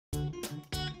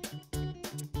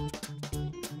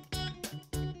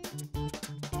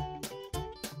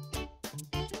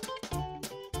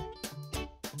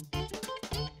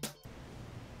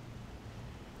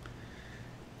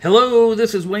Hello,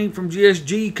 this is Wayne from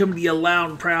GSG coming to you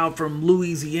loud and proud from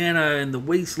Louisiana, and the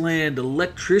Wasteland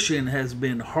Electrician has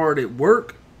been hard at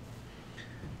work.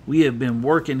 We have been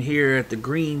working here at the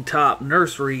Green Top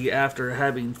Nursery after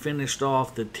having finished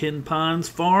off the Tin Pines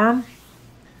farm.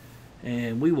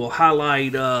 And we will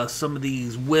highlight some of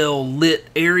these well-lit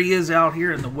areas out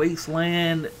here in the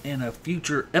Wasteland in a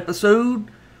future episode.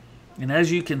 And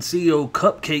as you can see, old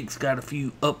Cupcake's got a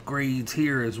few upgrades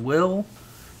here as well.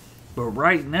 But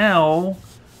right now,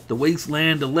 the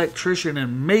Wasteland Electrician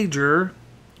and Major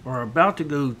are about to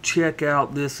go check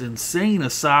out this insane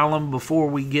asylum before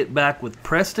we get back with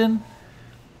Preston.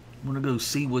 I'm going to go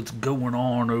see what's going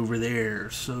on over there.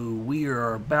 So we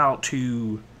are about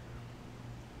to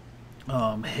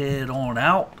head on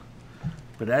out.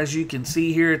 But as you can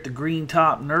see here at the Green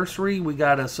Top Nursery, we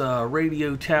got us a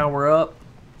radio tower up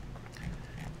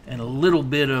and a little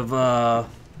bit of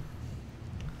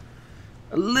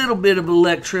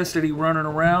electricity running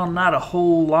around, not a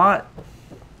whole lot,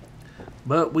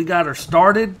 but we got her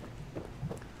started.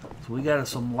 So we got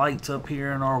some lights up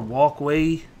here in our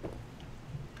walkway,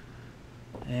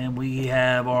 and we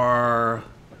have our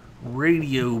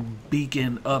radio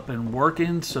beacon up and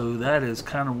working, so that is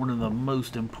kind of one of the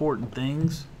most important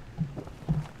things.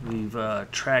 We've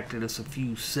attracted us a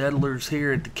few settlers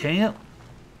here at the camp.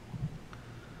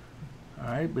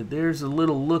 Alright, but there's a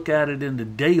little look at it in the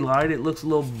daylight. It looks a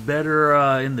little better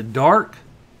in the dark.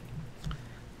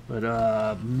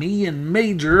 But me and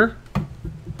Major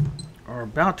are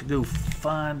about to go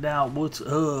find out what's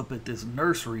up at this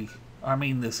nursery. I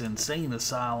mean, this insane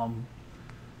asylum.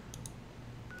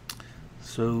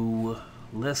 So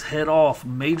let's head off,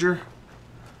 Major.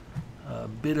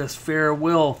 Bid us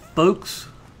farewell, folks.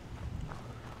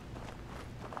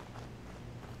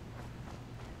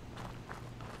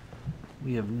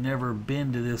 We have never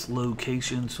been to this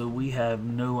location, so we have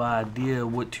no idea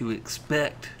what to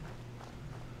expect.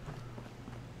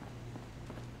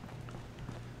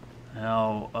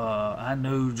 Now, I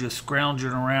know just scrounging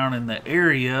around in the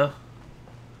area,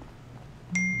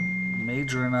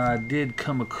 Major and I did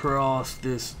come across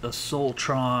this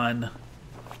Asylum.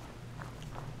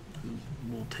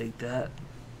 We'll take that.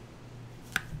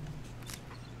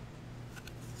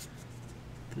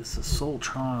 This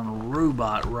Asylum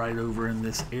robot right over in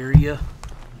this area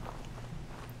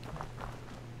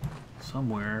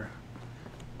somewhere.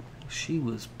 She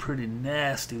was pretty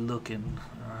nasty looking.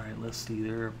 Alright, let's see,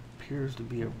 there appears to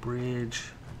be a bridge.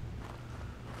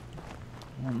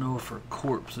 I don't know if her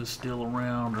corpse is still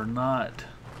around or not,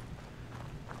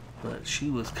 but she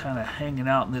was kind of hanging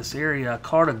out in this area. I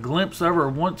caught a glimpse of her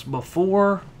once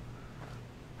before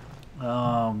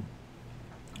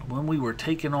when we were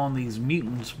taking on these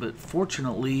mutants, but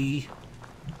fortunately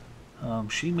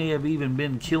she may have even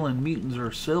been killing mutants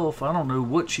herself. I don't know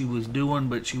what she was doing,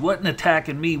 but she wasn't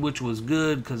attacking me, which was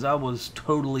good because I was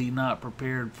totally not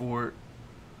prepared for it.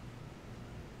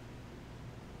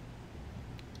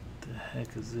 What the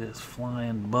heck is this?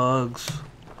 Flying bugs.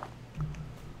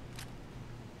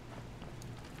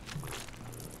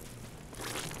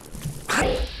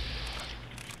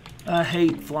 I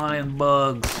hate flying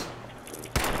bugs.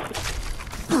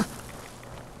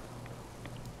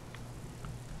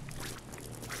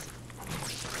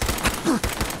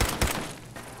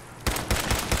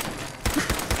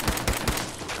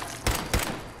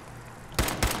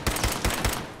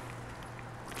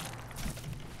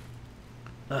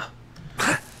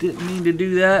 Didn't mean to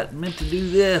do that. Meant to do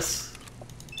this.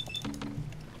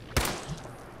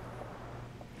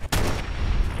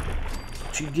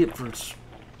 What you get for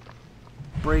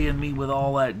spraying me with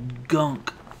all that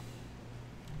gunk.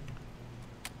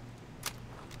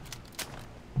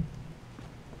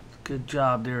 Good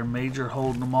job there, Major,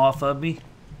 holding them off of me.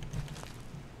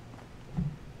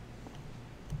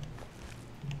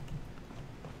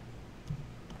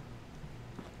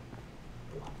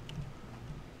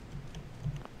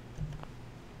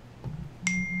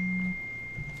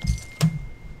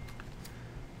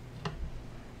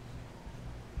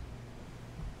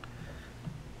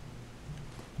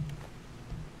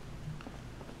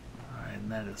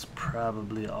 That is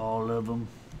probably all of them.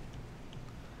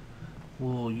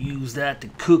 We'll use that to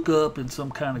cook up in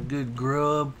some kind of good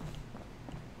grub.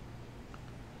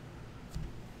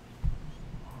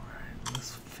 Alright,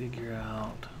 let's figure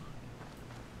out.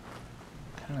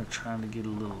 Kind of trying to get a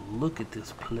little look at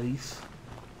this place.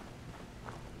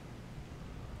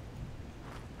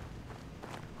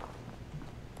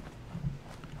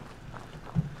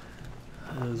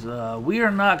 We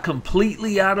are not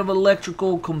completely out of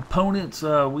electrical components.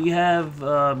 We have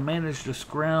managed to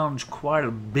scrounge quite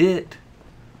a bit.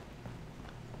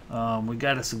 We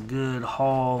got us a good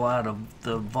haul out of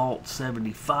the Vault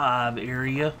 75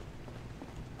 area.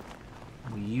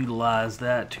 We utilized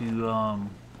that to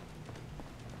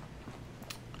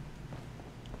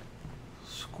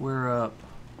square up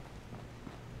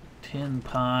 10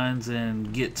 pines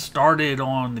and get started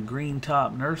on the green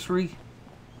top nursery.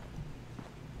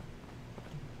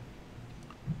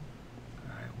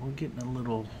 Alright, we're getting a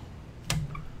little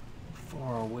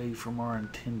far away from our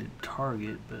intended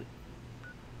target, but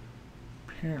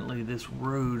apparently this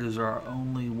road is our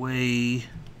only way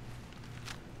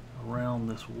around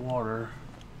this water.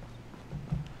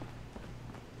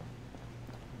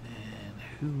 And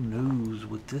who knows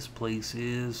what this place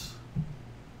is,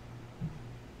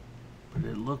 but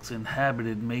it looks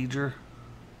inhabited, Major.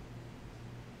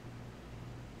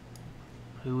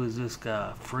 Who is this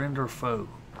guy, friend or foe?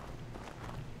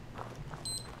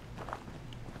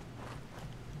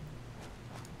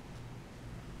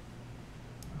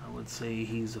 I would say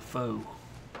he's a foe.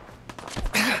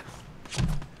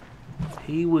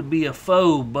 He would be a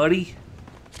foe, buddy.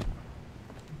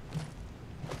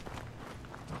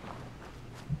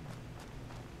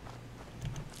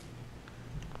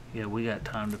 Yeah, we got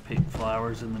time to pick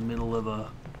flowers in the middle of a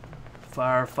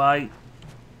firefight.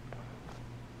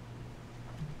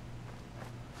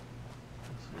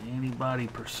 Is anybody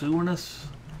pursuing us?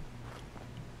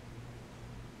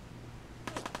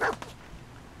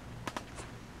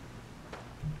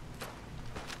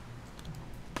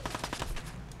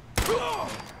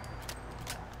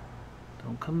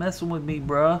 Don't come messing with me,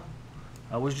 bruh.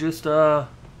 I was just,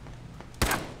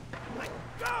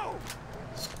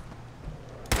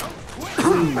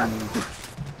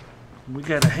 we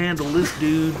gotta handle this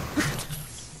dude.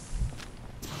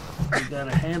 We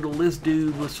gotta handle this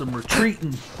dude with some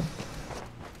retreating.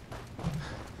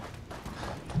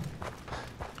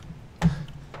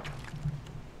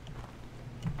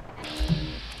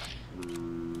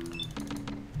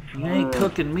 You ain't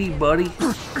cooking me, buddy.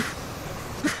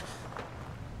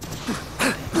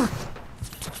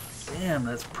 Damn,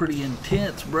 that's pretty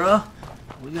intense, bruh.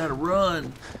 We gotta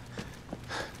run.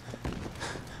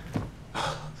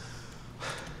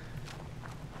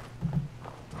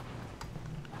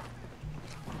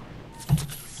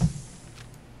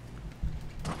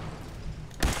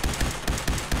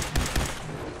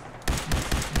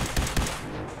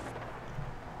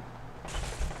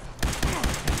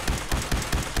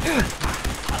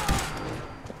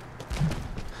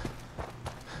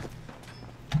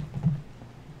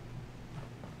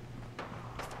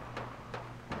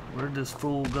 Where'd this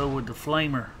fool go with the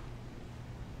flamer?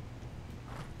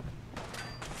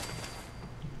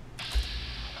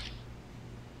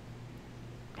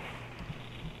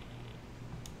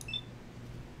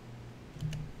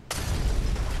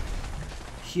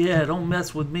 Yeah, don't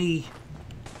mess with me.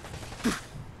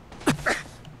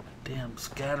 Damn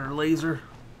scatter laser.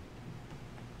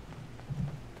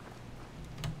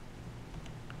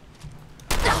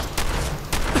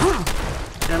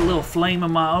 Got a little flame of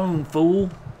my own,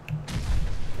 fool.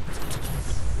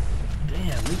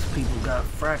 Damn, these people got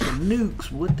fracking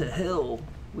nukes. What the hell?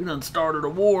 We done started a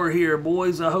war here,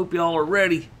 boys. I hope y'all are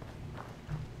ready.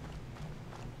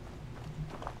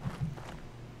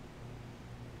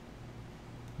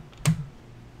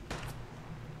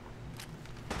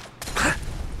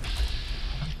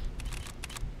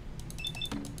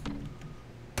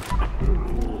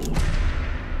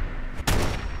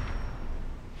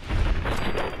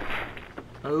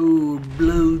 Oh,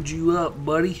 blowed you up,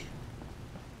 buddy.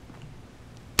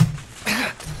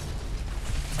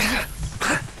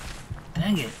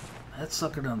 Dang it. That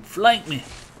sucker done flanked me.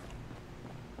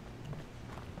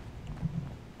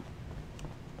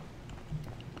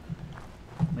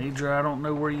 Major, I don't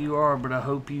know where you are, but I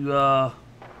hope you, I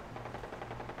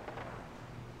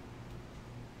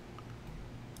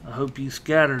hope you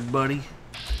scattered, buddy.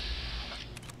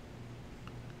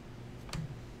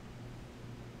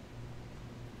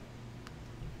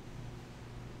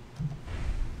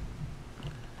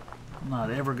 I'm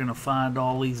not ever gonna find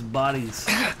all these bodies.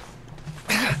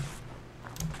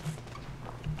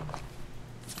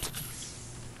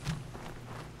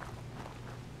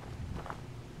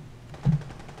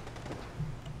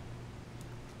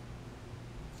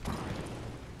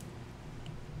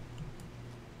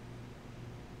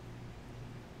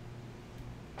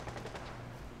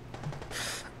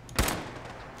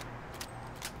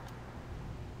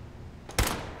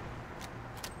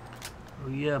 Oh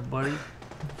yeah, buddy.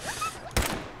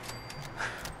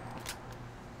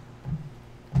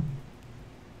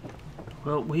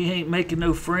 Well, we ain't making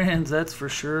no friends, that's for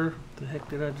sure. The heck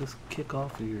did I just kick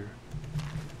off of here?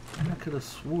 I could have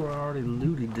swore I already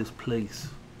looted this place.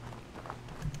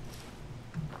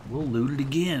 We'll loot it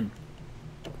again.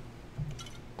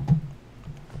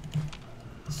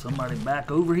 Somebody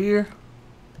back over here?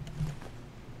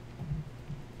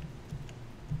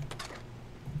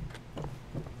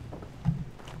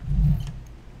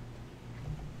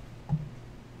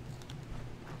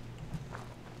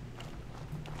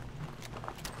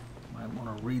 Might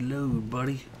want to reload,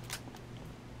 buddy.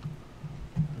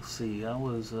 Let's see, I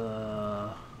was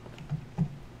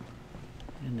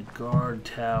in the guard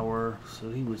tower,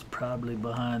 so he was probably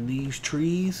behind these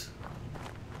trees.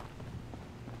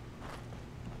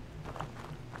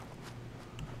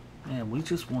 Man, we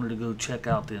just wanted to go check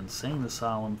out the insane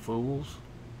asylum, fools.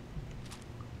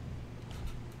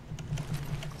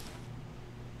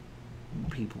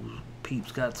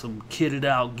 Peeps got some kitted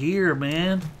out gear,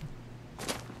 man.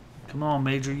 Come on,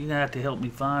 Major, you're gonna have to help me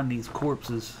find these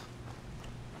corpses.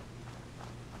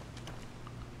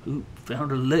 Oop,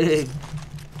 found a leg.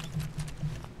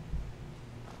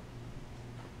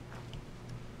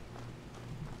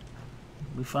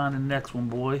 We find the next one,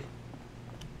 boy.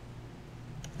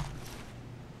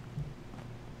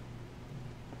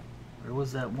 Where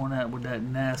was that one at with that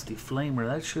nasty flamer?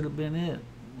 That should have been it.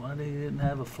 Why they didn't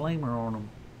have a flamer on them?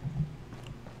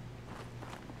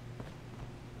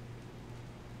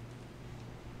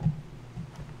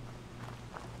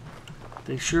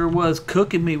 They sure was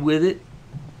cooking me with it.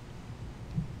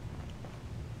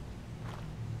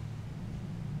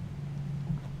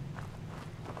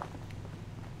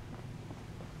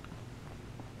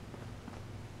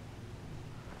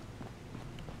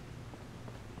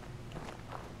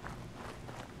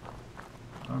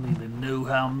 I don't even know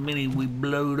how many we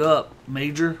blowed up,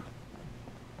 Major.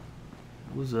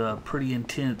 It was a pretty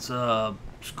intense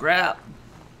scrap.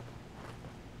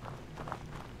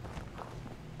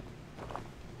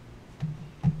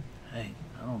 Hey,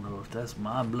 I don't know if that's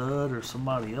my blood or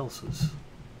somebody else's.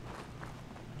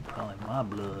 Probably my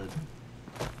blood.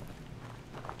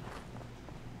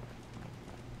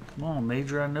 Come on,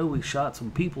 Major, I know we shot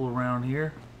some people around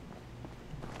here.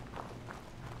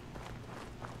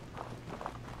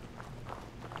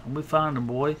 Let me find him,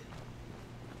 boy. You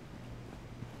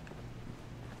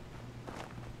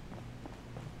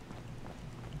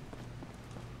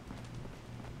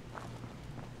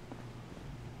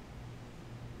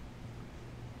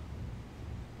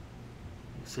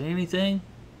see anything?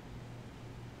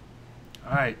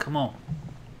 All right, come on.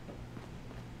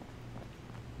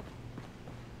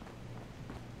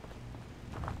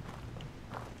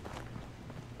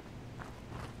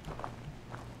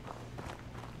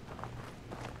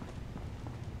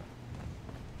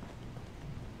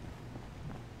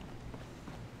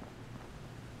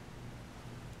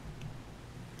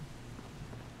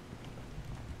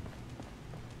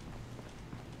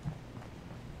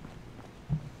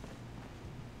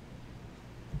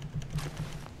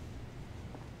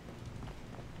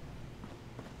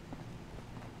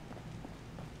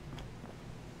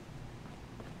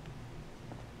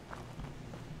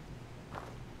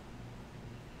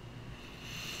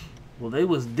 Well, they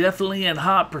was definitely in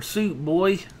hot pursuit,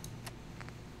 boy.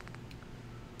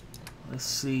 Let's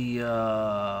see,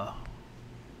 that's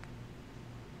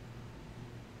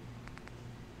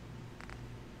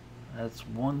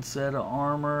one set of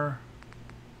armor.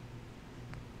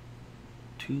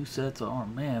 2 sets of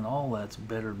armor. Man, all that's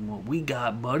better than what we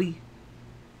got, buddy.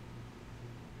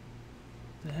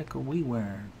 What the heck are we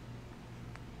wearing?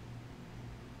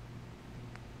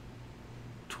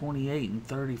 28 and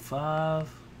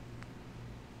 35.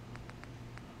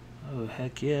 Oh,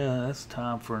 heck yeah, that's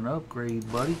time for an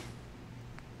upgrade, buddy.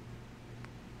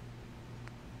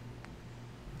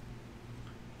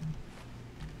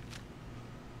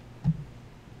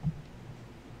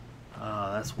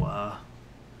 Ah, that's why.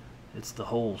 It's the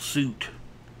whole suit.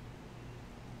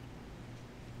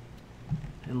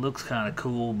 It looks kind of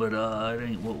cool, but it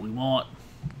ain't what we want.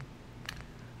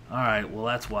 Alright, well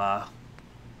that's why.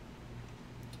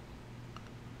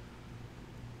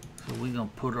 So we're going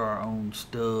to put our own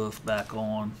stuff back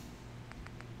on.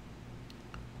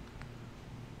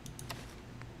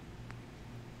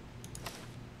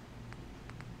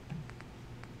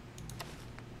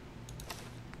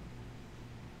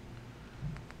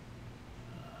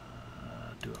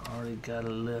 Do I already got a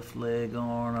left leg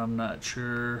on? I'm not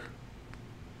sure.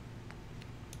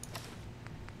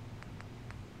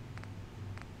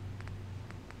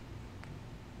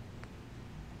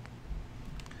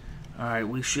 Alright,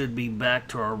 we should be back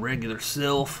to our regular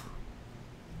self.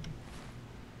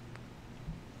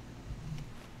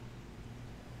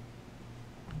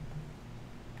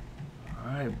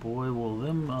 Alright, boy, well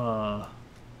them,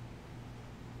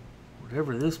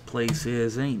 whatever this place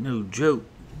is ain't no joke.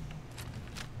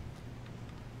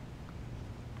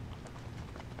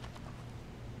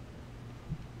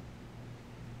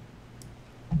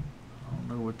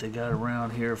 know what they got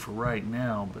around here for right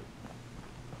now, but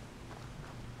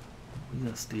we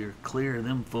gotta steer clear of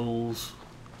them fools.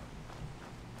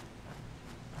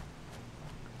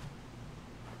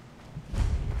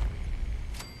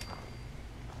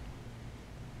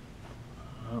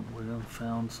 Oh, we done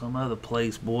found some other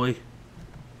place, boy.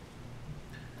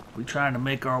 We trying to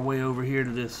make our way over here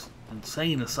to this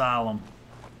insane asylum.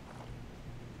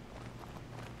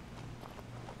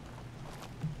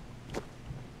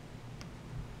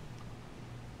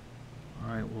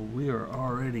 Alright, well, we are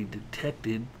already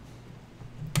detected.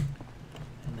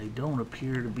 And they don't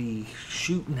appear to be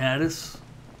shooting at us.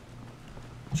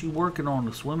 What you working on,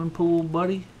 the swimming pool,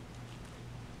 buddy?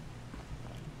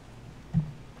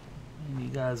 And you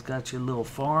guys got your little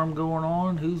farm going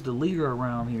on? Who's the leader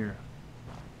around here?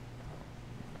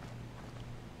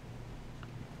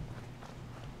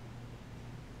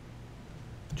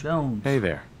 Jones. Hey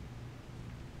there.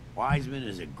 Wiseman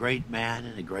is a great man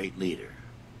and a great leader.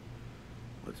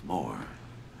 What's more,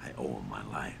 I owe him my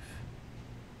life.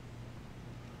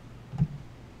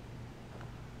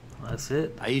 That's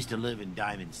it. I used to live in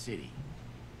Diamond City.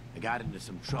 I got into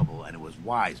some trouble and it was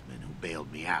Wiseman who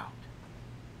bailed me out.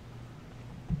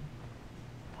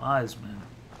 Wiseman.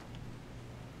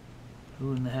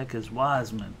 Who in the heck is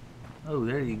Wiseman? Oh,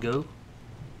 there you go.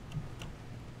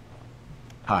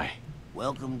 Hi.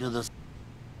 Welcome to the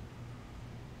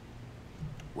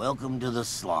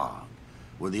Slog.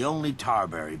 We're the only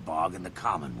tarberry bog in the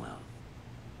Commonwealth.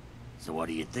 So what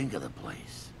do you think of the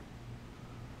place?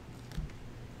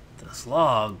 The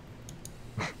Slog.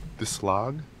 The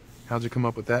Slog? How'd you come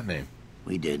up with that name?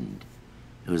 We didn't.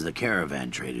 It was the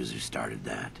caravan traders who started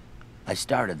that. I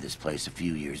started this place a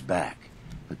few years back,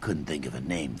 but couldn't think of a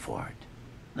name for it.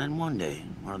 Then one day,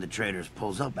 one of the traders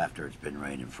pulls up after it's been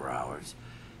raining for hours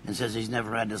and says he's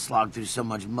never had to slog through so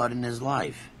much mud in his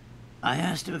life. I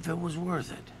asked him if it was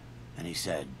worth it, and he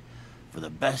said, for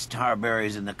the best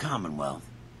tarberries in the Commonwealth,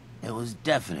 it was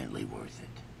definitely worth it.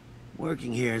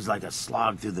 Working here is like a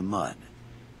slog through the mud.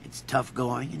 It's tough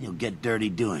going and you'll get dirty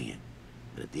doing it,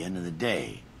 but at the end of the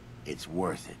day, it's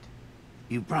worth it.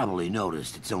 You probably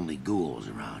noticed it's only ghouls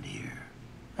around here.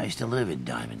 I used to live in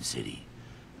Diamond City,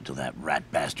 until that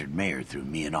rat bastard mayor threw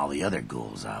me and all the other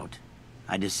ghouls out.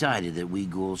 I decided that we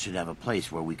ghouls should have a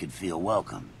place where we could feel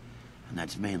welcome, and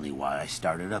that's mainly why I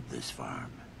started up this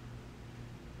farm.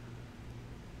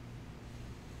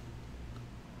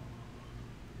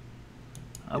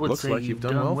 I would Looks say like you've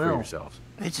done well for yourselves.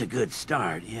 It's a good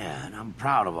start, yeah, and I'm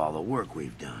proud of all the work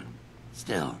we've done.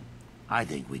 Still, I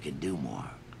think we can do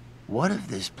more. What if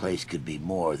this place could be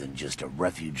more than just a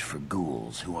refuge for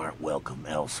ghouls who aren't welcome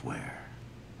elsewhere?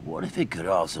 What if it could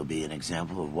also be an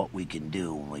example of what we can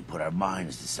do when we put our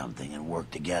minds to something and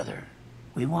work together?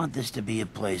 We want this to be a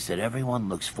place that everyone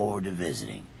looks forward to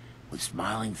visiting, with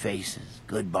smiling faces,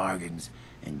 good bargains,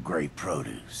 and great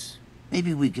produce.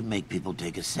 Maybe we can make people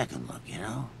take a second look, you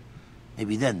know?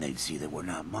 Maybe then they'd see that we're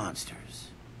not monsters.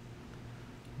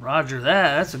 Roger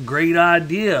that. That's a great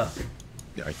idea.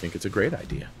 Yeah, I think it's a great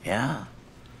idea. Yeah?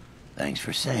 Thanks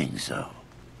for saying so.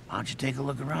 Why don't you take a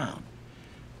look around?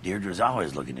 Deirdre's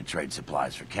always looking to trade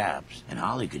supplies for caps, and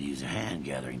Holly could use a hand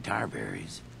gathering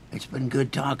tarberries. It's been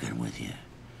good talking with you.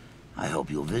 I hope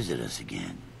you'll visit us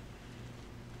again.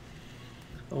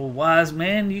 Oh, wise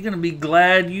man, you're going to be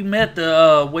glad you met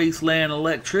the Wasteland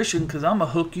Electrician, because I'm going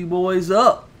to hook you boys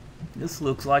up. This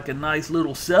looks like a nice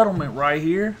little settlement right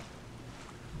here.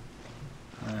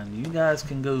 And you guys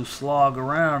can go slog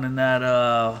around in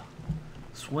that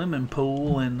swimming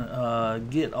pool and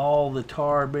get all the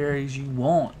tar berries you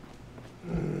want.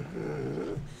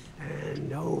 And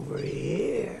over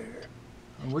here.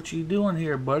 What you doing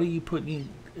here, buddy? You putting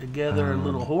together a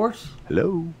little horse?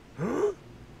 Hello? Huh?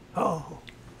 Oh,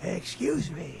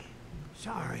 excuse me.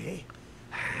 Sorry.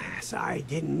 Sorry,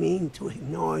 didn't mean to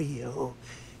ignore you.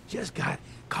 Just got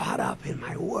caught up in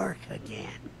my work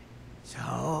again.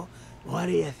 So, what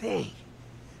do you think?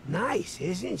 Nice,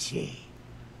 isn't she?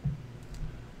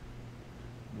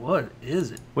 What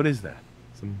is it? What is that?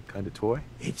 Some kind of toy?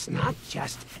 It's not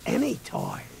just any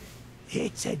toy.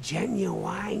 It's a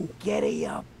genuine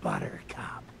giddy-up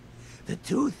buttercup. The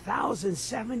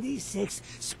 2076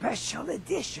 special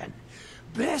edition.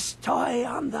 Best toy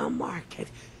on the market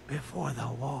before the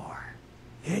war.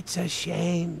 It's a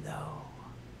shame, though.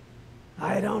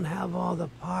 I don't have all the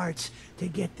parts to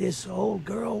get this old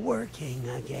girl working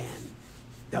again.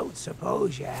 Don't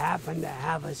suppose you happen to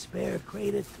have a spare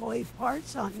crate of toy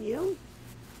parts on you?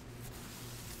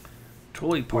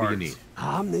 Toy parts. What do you need?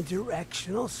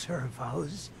 Omnidirectional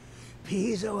servos,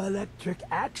 piezoelectric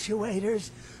actuators,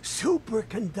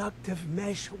 superconductive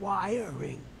mesh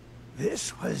wiring.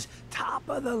 This was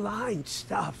top-of-the-line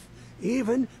stuff,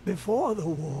 even before the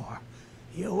war.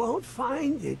 You won't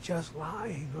find it just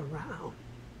lying around.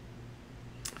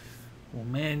 Well,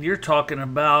 man, you're talking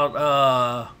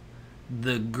about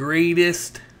the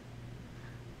greatest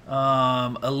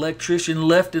electrician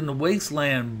left in the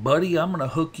Wasteland, buddy. I'm going to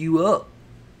hook you up.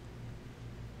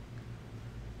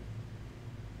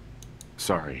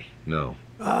 Sorry, no.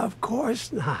 Of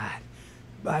course not,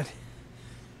 but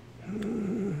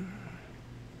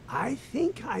I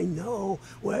think I know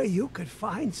where you could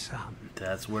find some.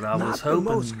 That's what I was Not the hoping,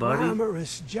 most buddy.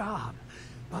 glamorous job,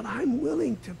 but I'm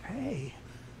willing to pay.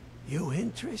 You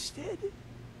interested?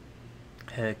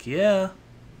 Heck yeah.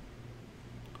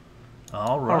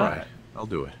 All right. I'll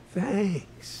do it.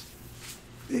 Thanks.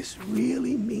 This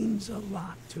really means a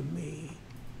lot to me.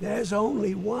 There's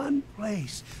only one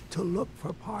place to look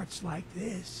for parts like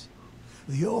this.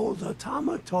 The old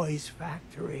Automatoys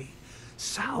factory,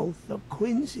 south of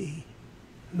Quincy.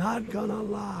 Not gonna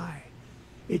lie,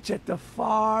 it's at the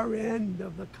far end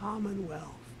of the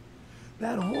Commonwealth.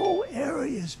 That whole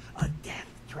area's a death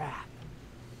trap.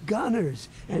 Gunners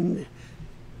and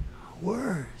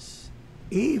worse.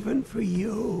 Even for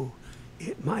you,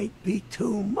 it might be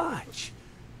too much.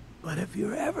 But if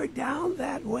you're ever down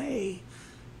that way,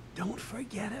 don't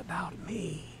forget about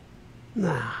me.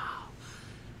 Now,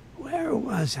 where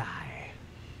was I?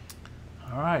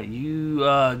 All right, you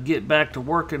get back to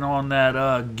working on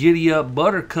that Giddy Up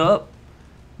Buttercup,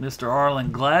 Mr.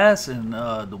 Arlen Glass, and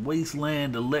the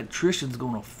Wasteland Electrician's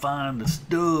going to find the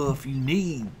stuff you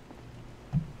need.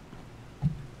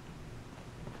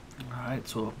 All right,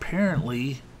 so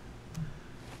apparently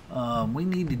we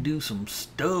need to do some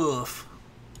stuff.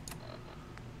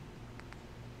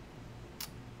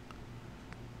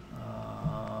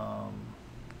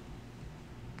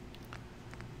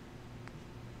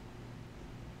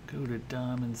 Go to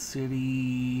Diamond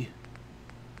City.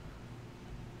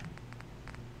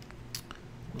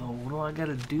 Well, what do I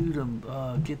gotta do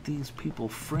to get these people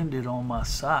friended on my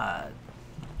side?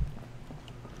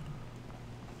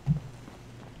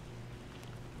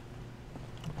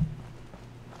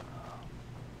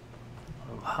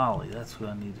 Oh, Holly, that's who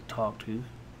I need to talk to.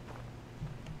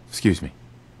 Excuse me.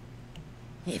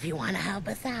 If you want to help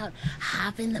us out,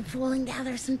 hop in the pool and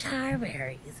gather some tar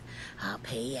berries. I'll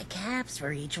pay you caps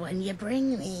for each one you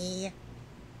bring me.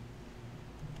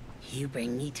 You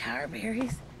bring me tar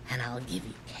berries, and I'll give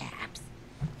you caps.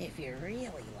 If you're really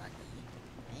lucky,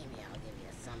 maybe I'll give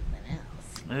you something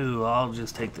else. Ooh, I'll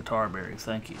just take the tar berries,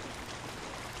 thank you.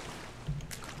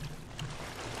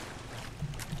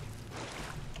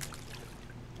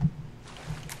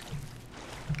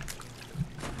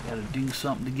 Gotta do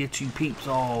something to get you peeps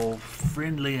all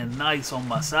friendly and nice on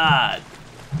my side.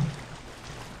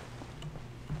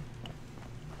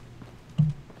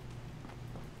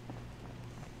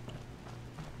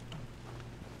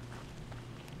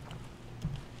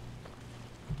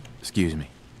 Excuse me.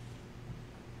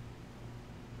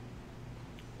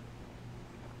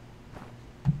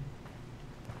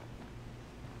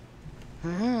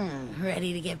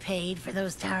 Ready to get paid for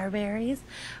those tar berries?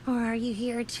 Or are you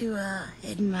here to,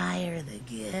 admire the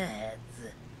goods?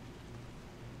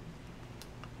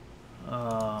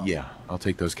 Yeah, I'll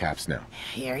take those caps now.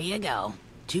 Here you go.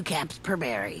 2 caps per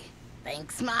berry.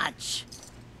 Thanks much.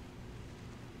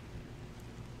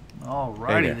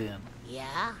 Alrighty there. then.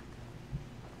 Yeah?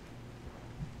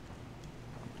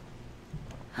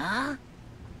 Huh?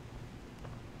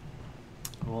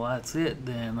 Well, that's it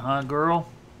then, huh, girl?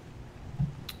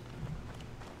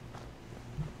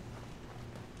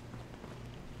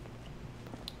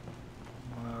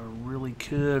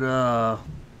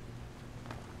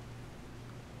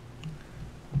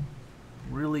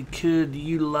 Really could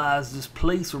utilize this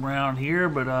place around here,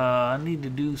 but I need to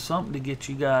do something to get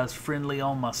you guys friendly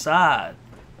on my side.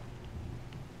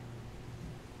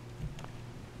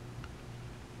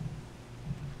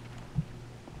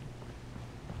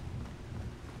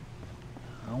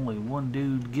 Only one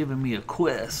dude giving me a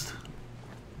quest.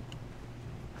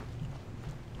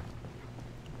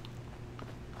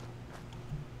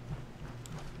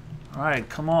 Alright,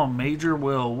 come on, Major.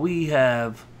 Well, we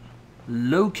have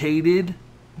located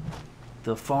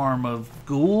the farm of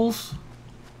ghouls.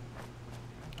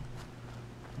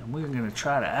 And we're going to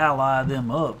try to ally them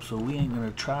up, so we ain't going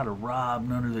to try to rob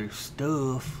none of their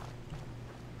stuff.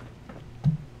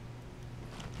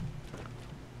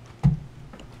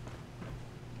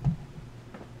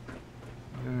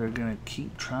 We're going to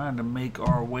keep trying to make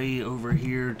our way over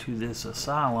here to this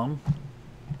asylum.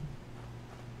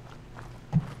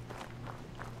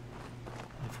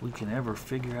 If we can ever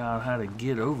figure out how to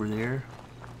get over there.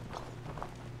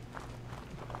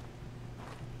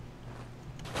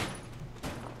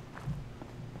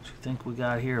 think we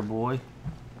got here, boy?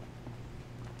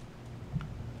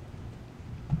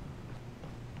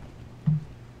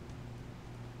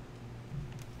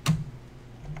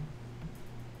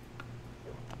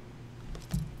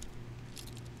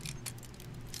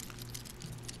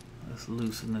 Let's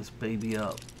loosen this baby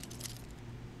up.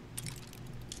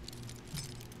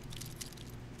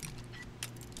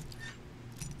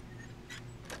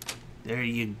 There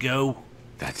you go.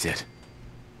 That's it.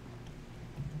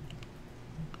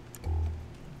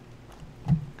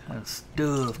 What kind of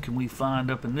stuff can we find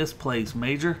up in this place,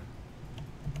 Major?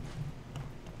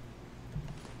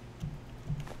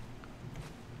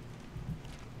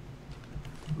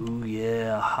 Ooh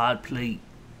yeah, hot plate.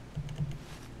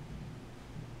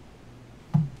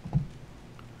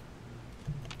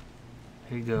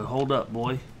 Here you go. Hold up,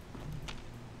 boy.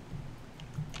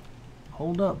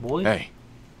 Hold up, boy. Hey.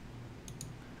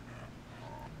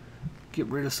 Get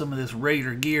rid of some of this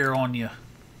raider gear on you.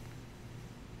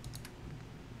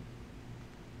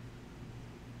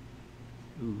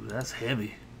 Ooh, that's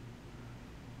heavy.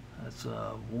 That's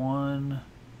 1,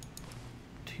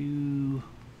 2,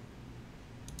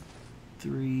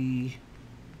 3,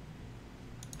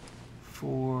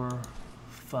 4,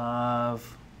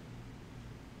 5.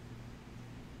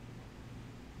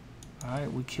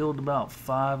 Alright, we killed about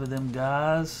 5 of them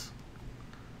guys.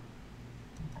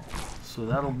 So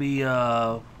that'll be,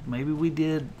 maybe we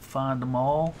did find them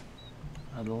all.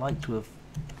 I'd like to have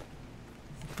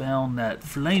found that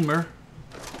flamer.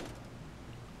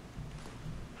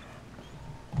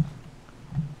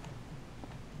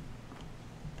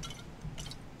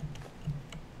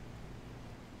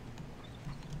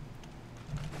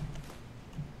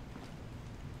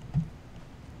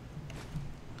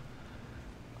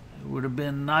 It would have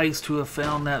been nice to have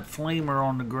found that flamer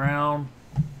on the ground.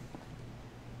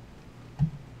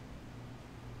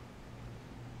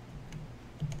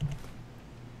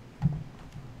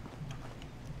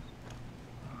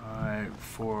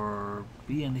 For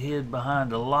being hid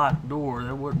behind a locked door,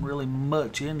 there wasn't really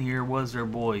much in here, was there,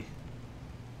 boy?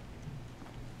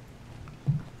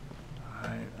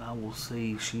 Alright, I will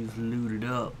see. She's looted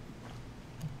up.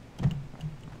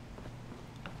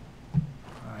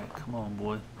 Alright, come on,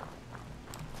 boy.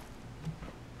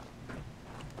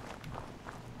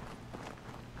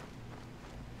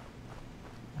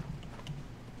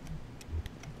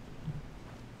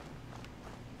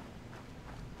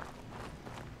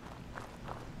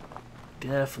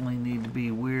 Definitely need to be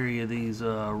wary of these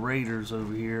raiders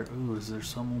over here. Ooh, is there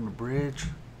some on the bridge?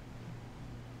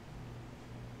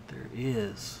 There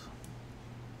is.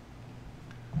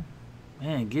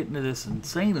 Man, getting to this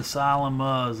insane asylum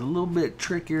is a little bit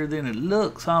trickier than it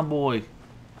looks, huh, boy?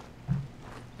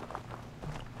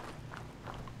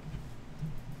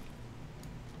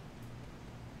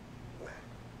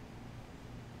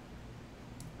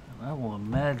 And I will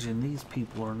imagine these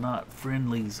people are not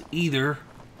friendlies either.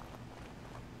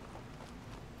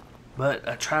 But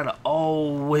I try to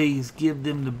always give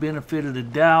them the benefit of the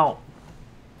doubt.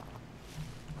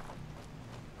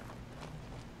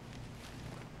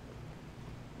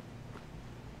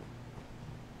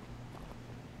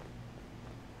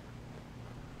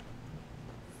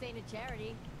 This ain't a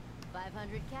charity.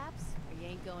 500 caps, or you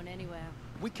ain't going anywhere.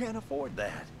 We can't afford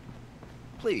that.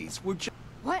 Please, we're just...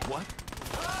 What? What?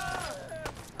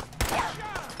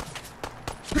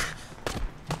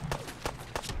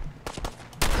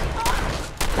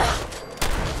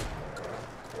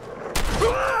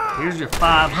 Here's your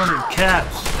 500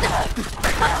 caps.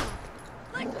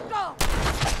 Let's go!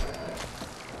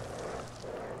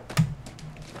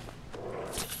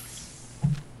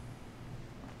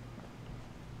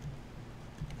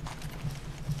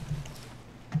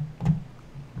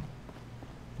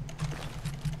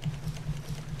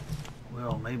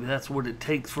 Well, maybe that's what it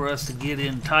takes for us to get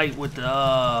in tight with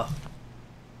the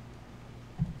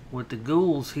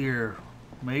ghouls here,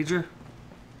 Major.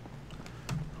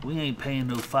 We ain't paying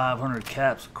no 500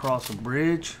 caps across a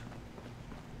bridge.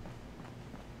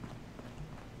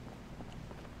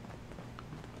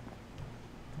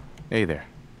 Hey there.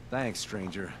 Thanks,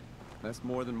 stranger. That's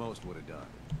more than most would have done.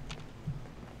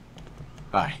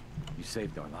 Hi. You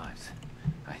saved our lives.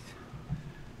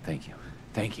 Thank you.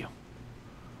 Thank you.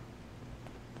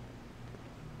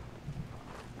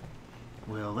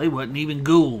 Well, they wasn't even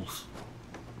ghouls.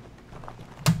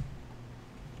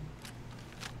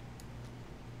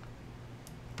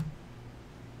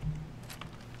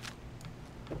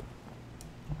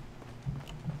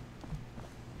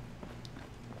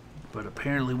 But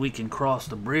apparently we can cross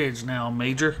the bridge now,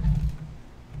 Major.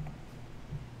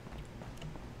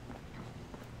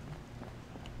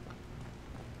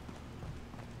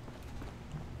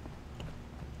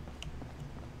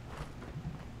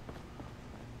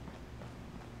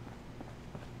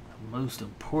 most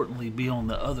importantly, be on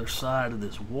the other side of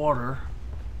this water.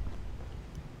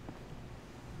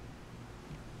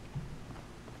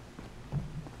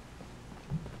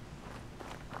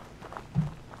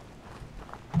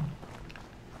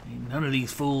 Ain't none of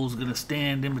these fools gonna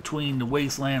stand in between the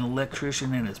Wasteland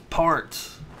Electrician and his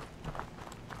parts.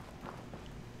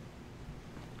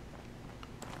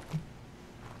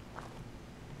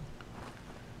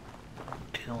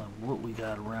 Killing what we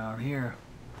got around here.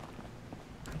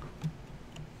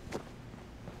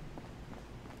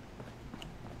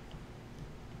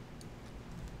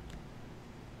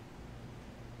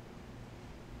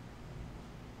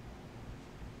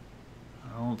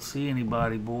 I don't see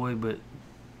anybody, boy, but it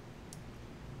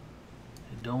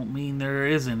don't mean there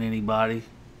isn't anybody.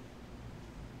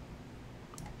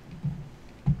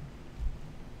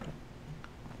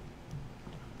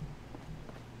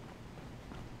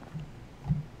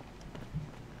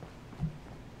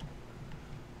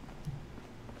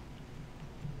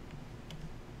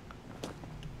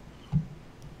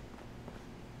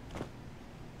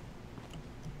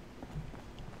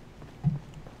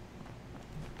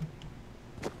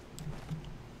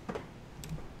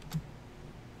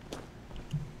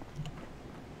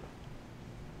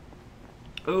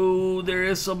 Oh, there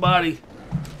is somebody.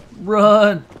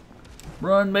 Run.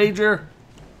 Run, Major.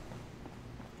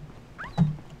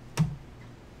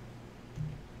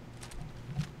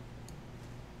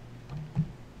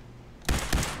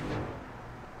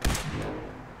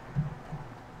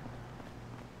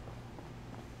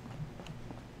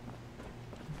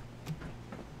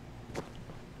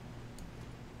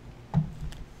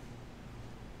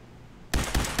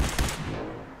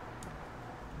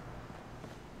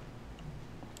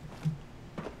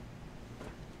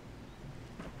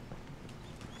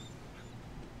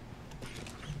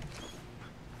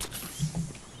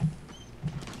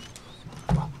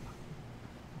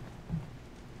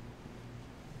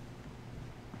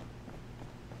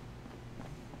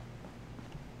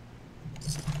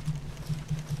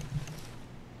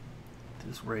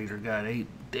 This Raider got 8.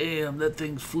 Damn, that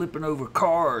thing's flipping over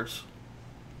cars.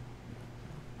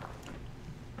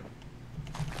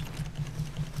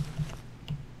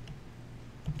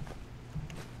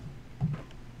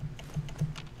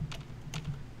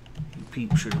 You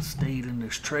peeps should have stayed in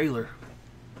this trailer.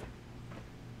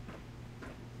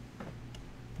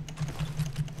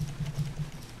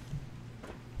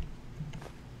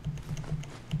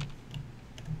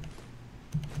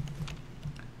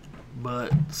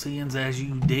 But seeing as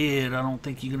you did, I don't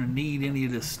think you're gonna need any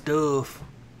of this stuff.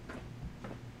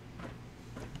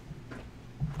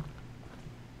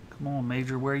 Come on,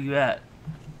 Major, where you at?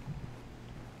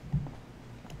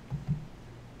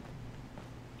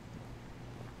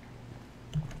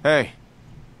 Hey.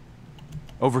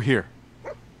 Over here.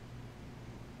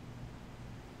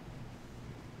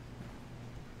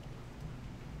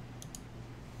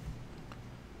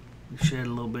 You shed a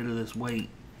little bit of this weight.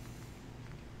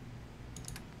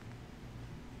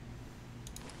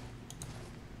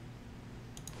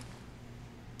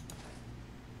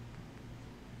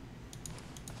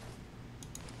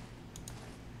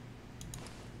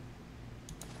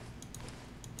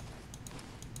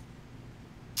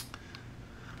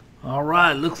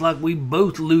 Alright, looks like we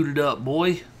both looted up,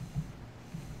 boy.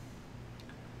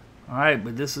 Alright,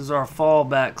 but this is our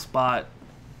fallback spot.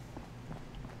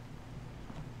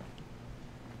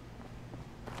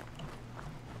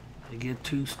 They get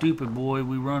too stupid, boy,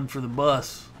 we run for the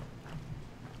bus.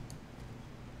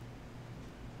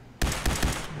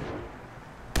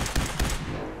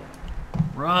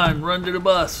 Run to the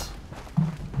bus.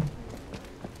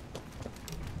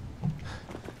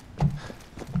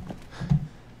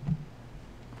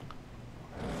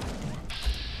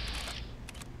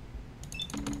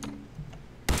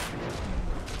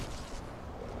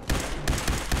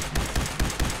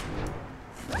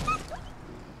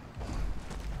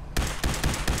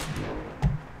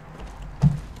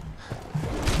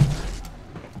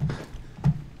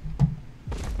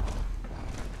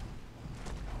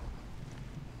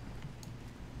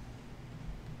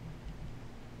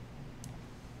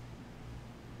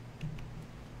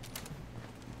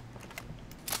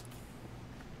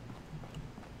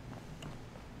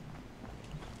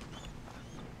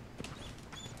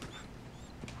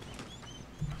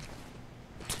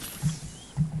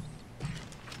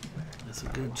 That's a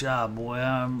good job, boy.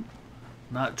 I'm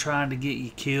not trying to get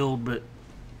you killed, but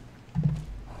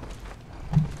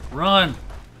run.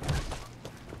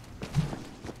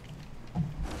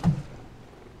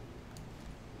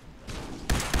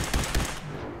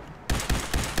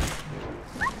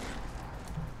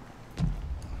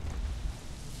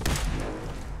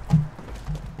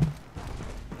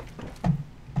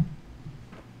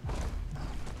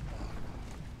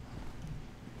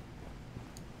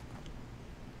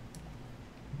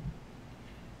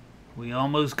 We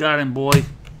almost got him, boy.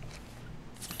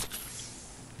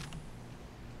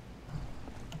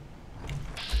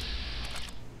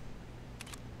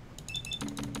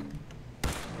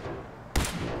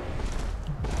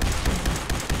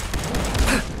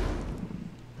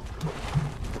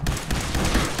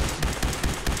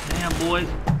 Damn, boy.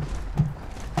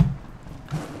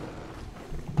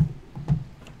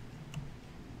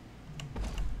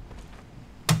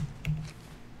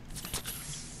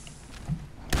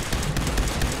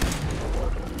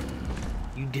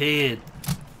 You dead.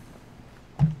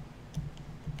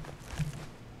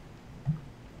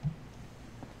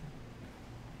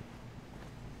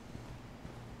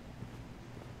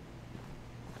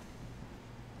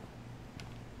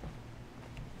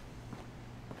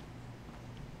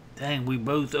 Dang, we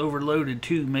both overloaded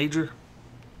too, Major.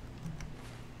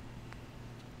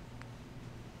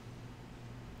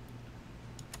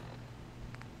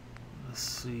 Let's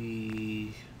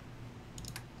see.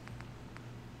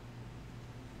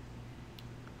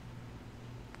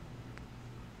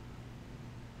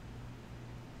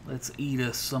 Let's eat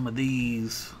us some of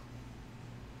these.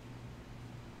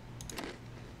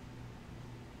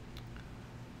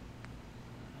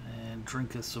 And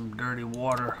drink us some dirty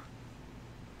water.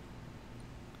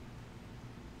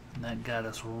 And that got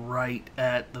us right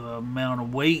at the amount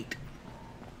of weight.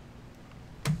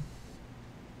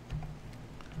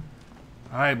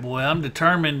 Alright, boy, I'm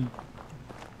determined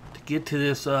to get to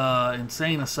this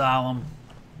insane asylum.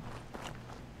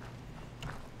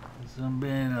 It's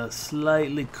been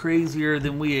slightly crazier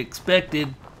than we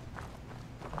expected.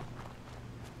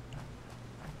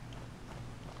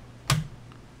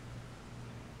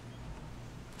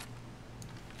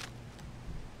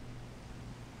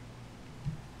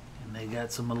 They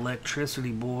got some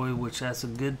electricity, boy, which that's a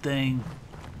good thing.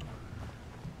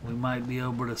 We might be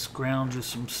able to scrounge us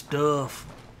some stuff.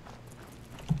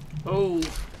 Oh,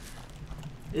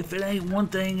 if it ain't one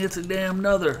thing, it's a damn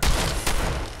another.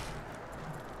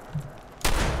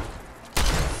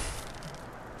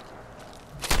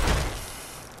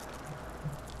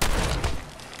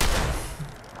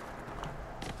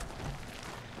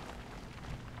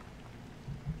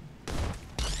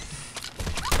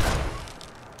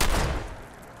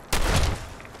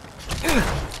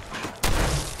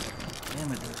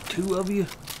 Damn it, there's two of you.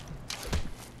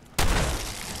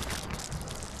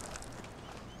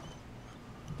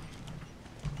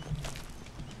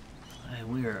 Hey,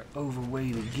 we are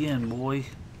overweight again, boy.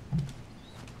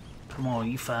 Come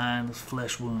on, you fine. This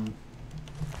flesh wound.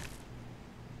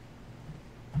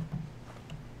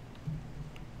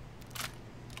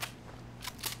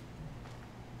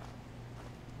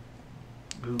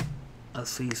 Ooh, I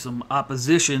see some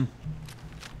opposition.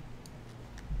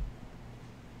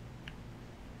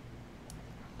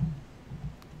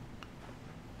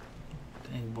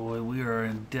 Dang, boy, we are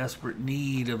in desperate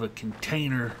need of a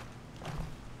container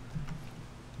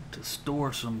to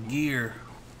store some gear.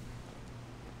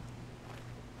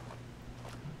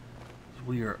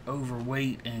 We are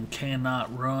overweight and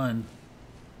cannot run.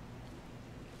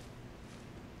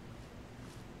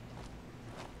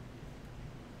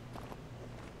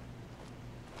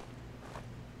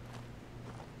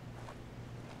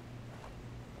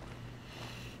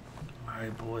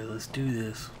 Alright, boy, let's do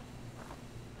this.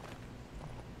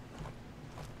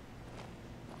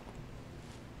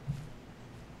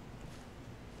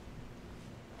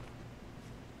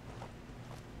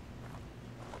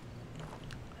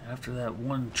 After that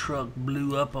one truck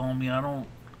blew up on me, I don't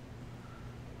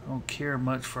care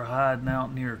much for hiding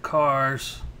out near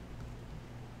cars.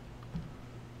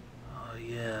 Oh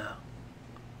yeah.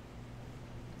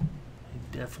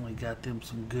 They definitely got them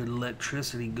some good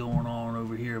electricity going on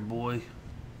over here, boy.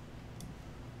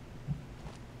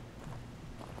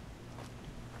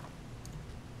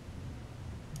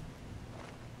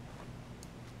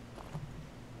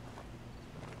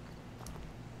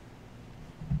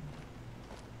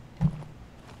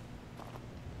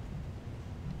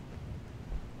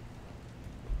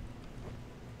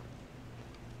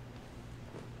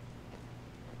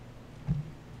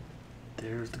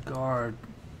 There's the guard.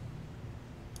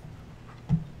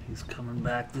 He's coming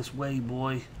back this way,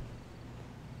 boy.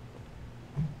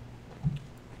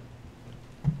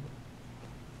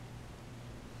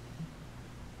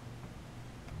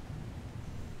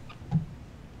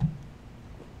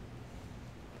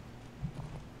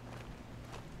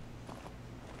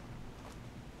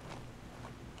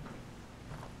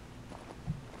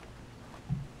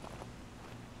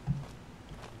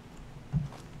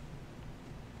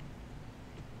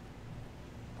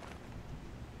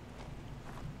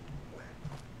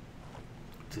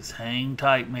 Just hang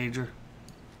tight, Major.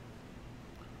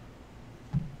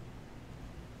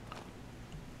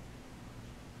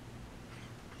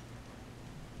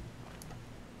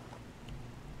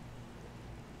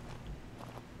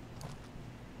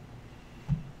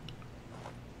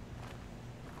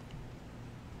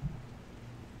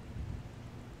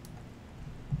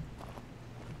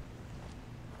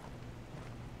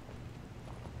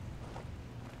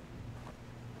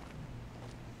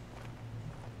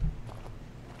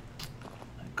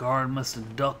 Guard must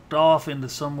have ducked off into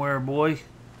somewhere, boy.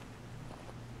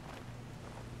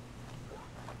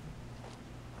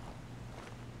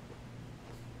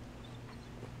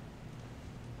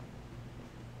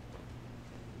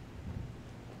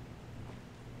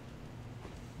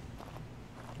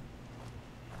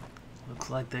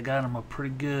 Looks like they got him a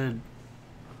pretty good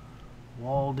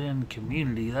walled-in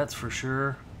community, that's for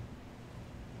sure.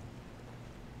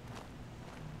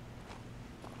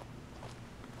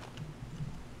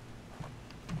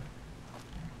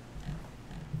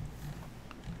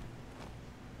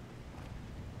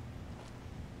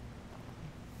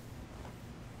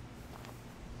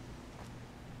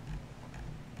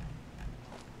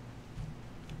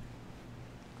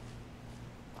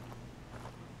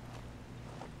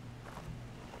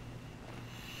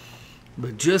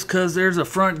 But just because there's a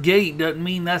front gate doesn't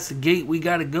mean that's the gate we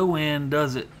got to go in,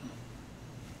 does it?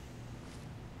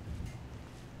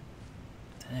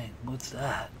 Dang, what's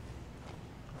that?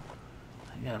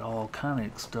 I got all kind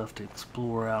of stuff to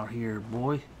explore out here,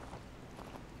 boy.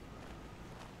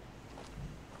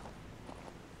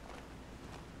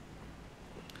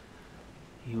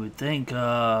 You would think,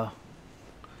 having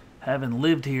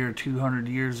lived here 200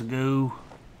 years ago,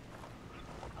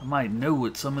 I might know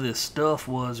what some of this stuff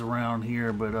was around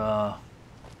here, but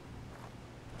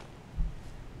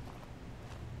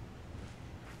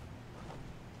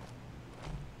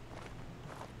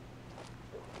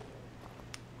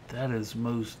that is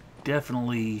most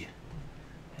definitely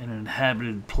an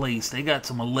inhabited place. They got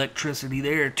some electricity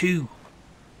there too.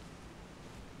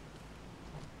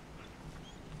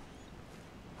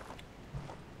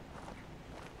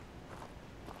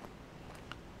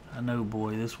 I know,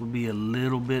 boy, this would be a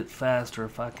little bit faster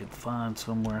if I could find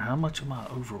somewhere. How much am I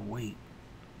overweight?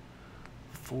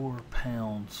 4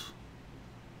 pounds.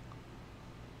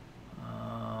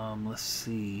 Let's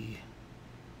see.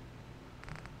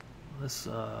 Let's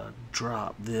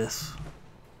drop this.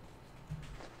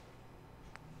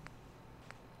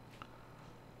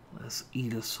 Let's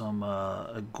eat us some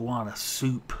iguana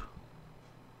soup.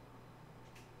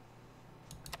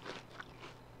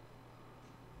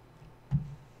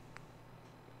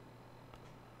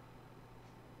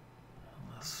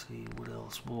 Let's see what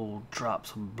else. We'll drop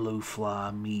some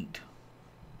blowfly meat.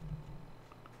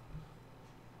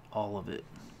 All of it.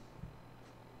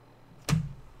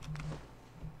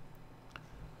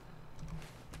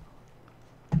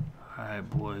 Alright,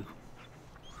 boy.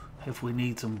 If we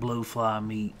need some blowfly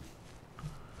meat,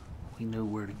 we know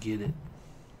where to get it.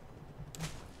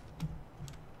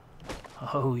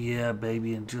 Oh yeah,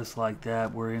 baby, and just like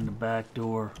that, we're in the back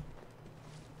door.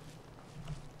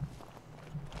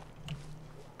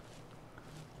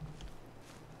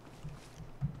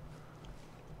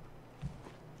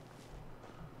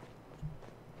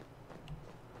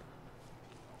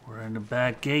 We're in the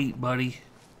back gate, buddy.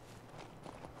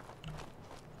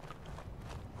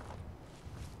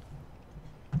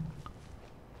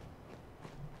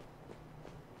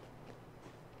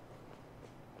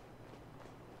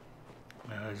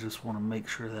 I just want to make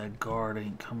sure that guard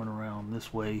ain't coming around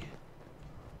this way.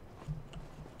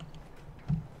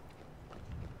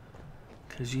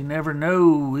 Because you never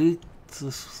know. It's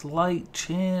a slight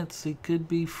chance it could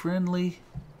be friendly.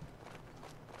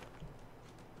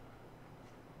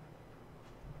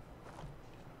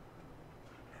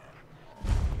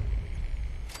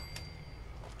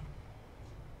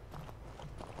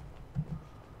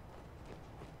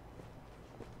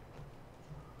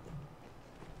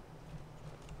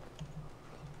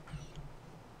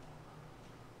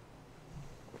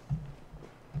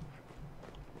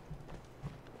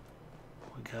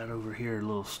 Got over here a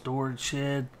little storage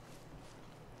shed.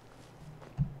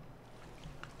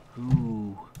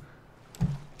 Ooh.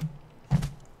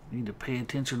 Need to pay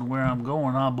attention to where I'm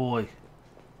going, huh, boy?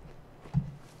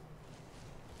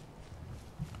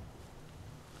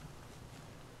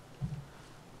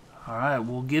 Alright,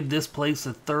 we'll give this place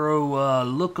a thorough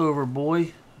look over,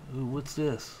 boy. Ooh, what's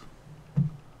this?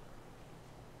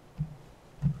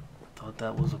 Thought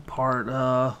that was a part,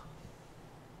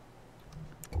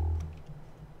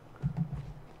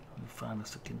 find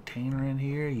us a container in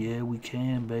here. Yeah, we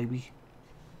can, baby.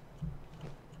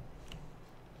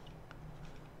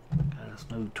 Got us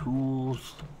no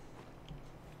tools.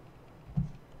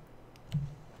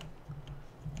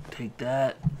 Take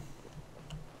that.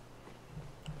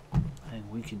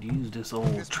 And we could use this old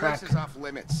tractor. This place is off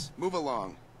limits. Move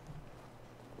along.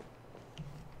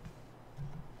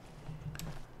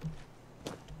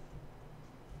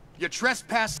 You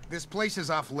trespass. This place is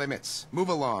off limits. Move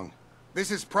along. This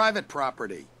is private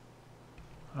property.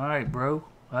 Alright, bro.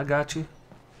 I got you.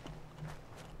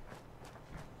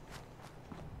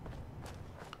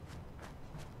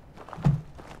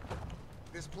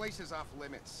 place is off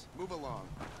limits. Move along.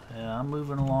 Yeah, I'm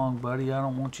moving along, buddy. I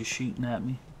don't want you shooting at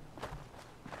me.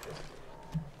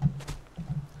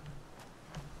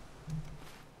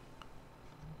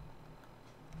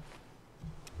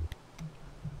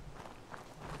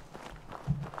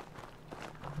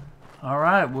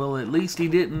 Alright, well at least he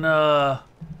didn't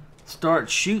start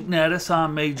shooting at us, huh,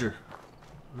 Major?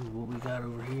 Ooh, what we got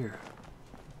over here?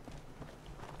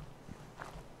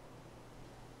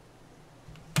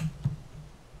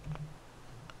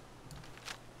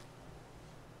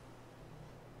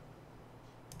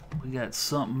 We got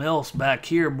something else back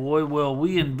here, boy. Well,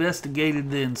 we investigated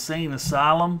the insane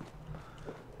asylum.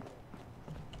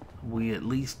 We at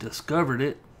least discovered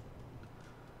it.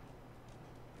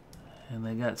 And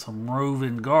they got some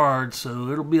roving guards, so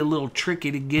it'll be a little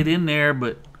tricky to get in there,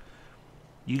 but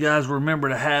you guys remember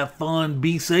to have fun,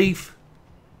 be safe,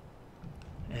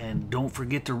 and don't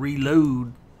forget to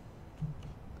reload.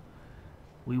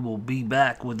 We will be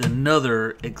back with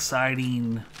another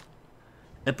exciting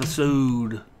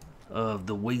episode of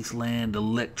the Wasteland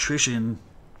Electrician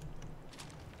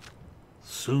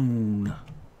soon.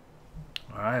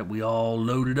 Alright, we all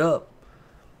loaded up.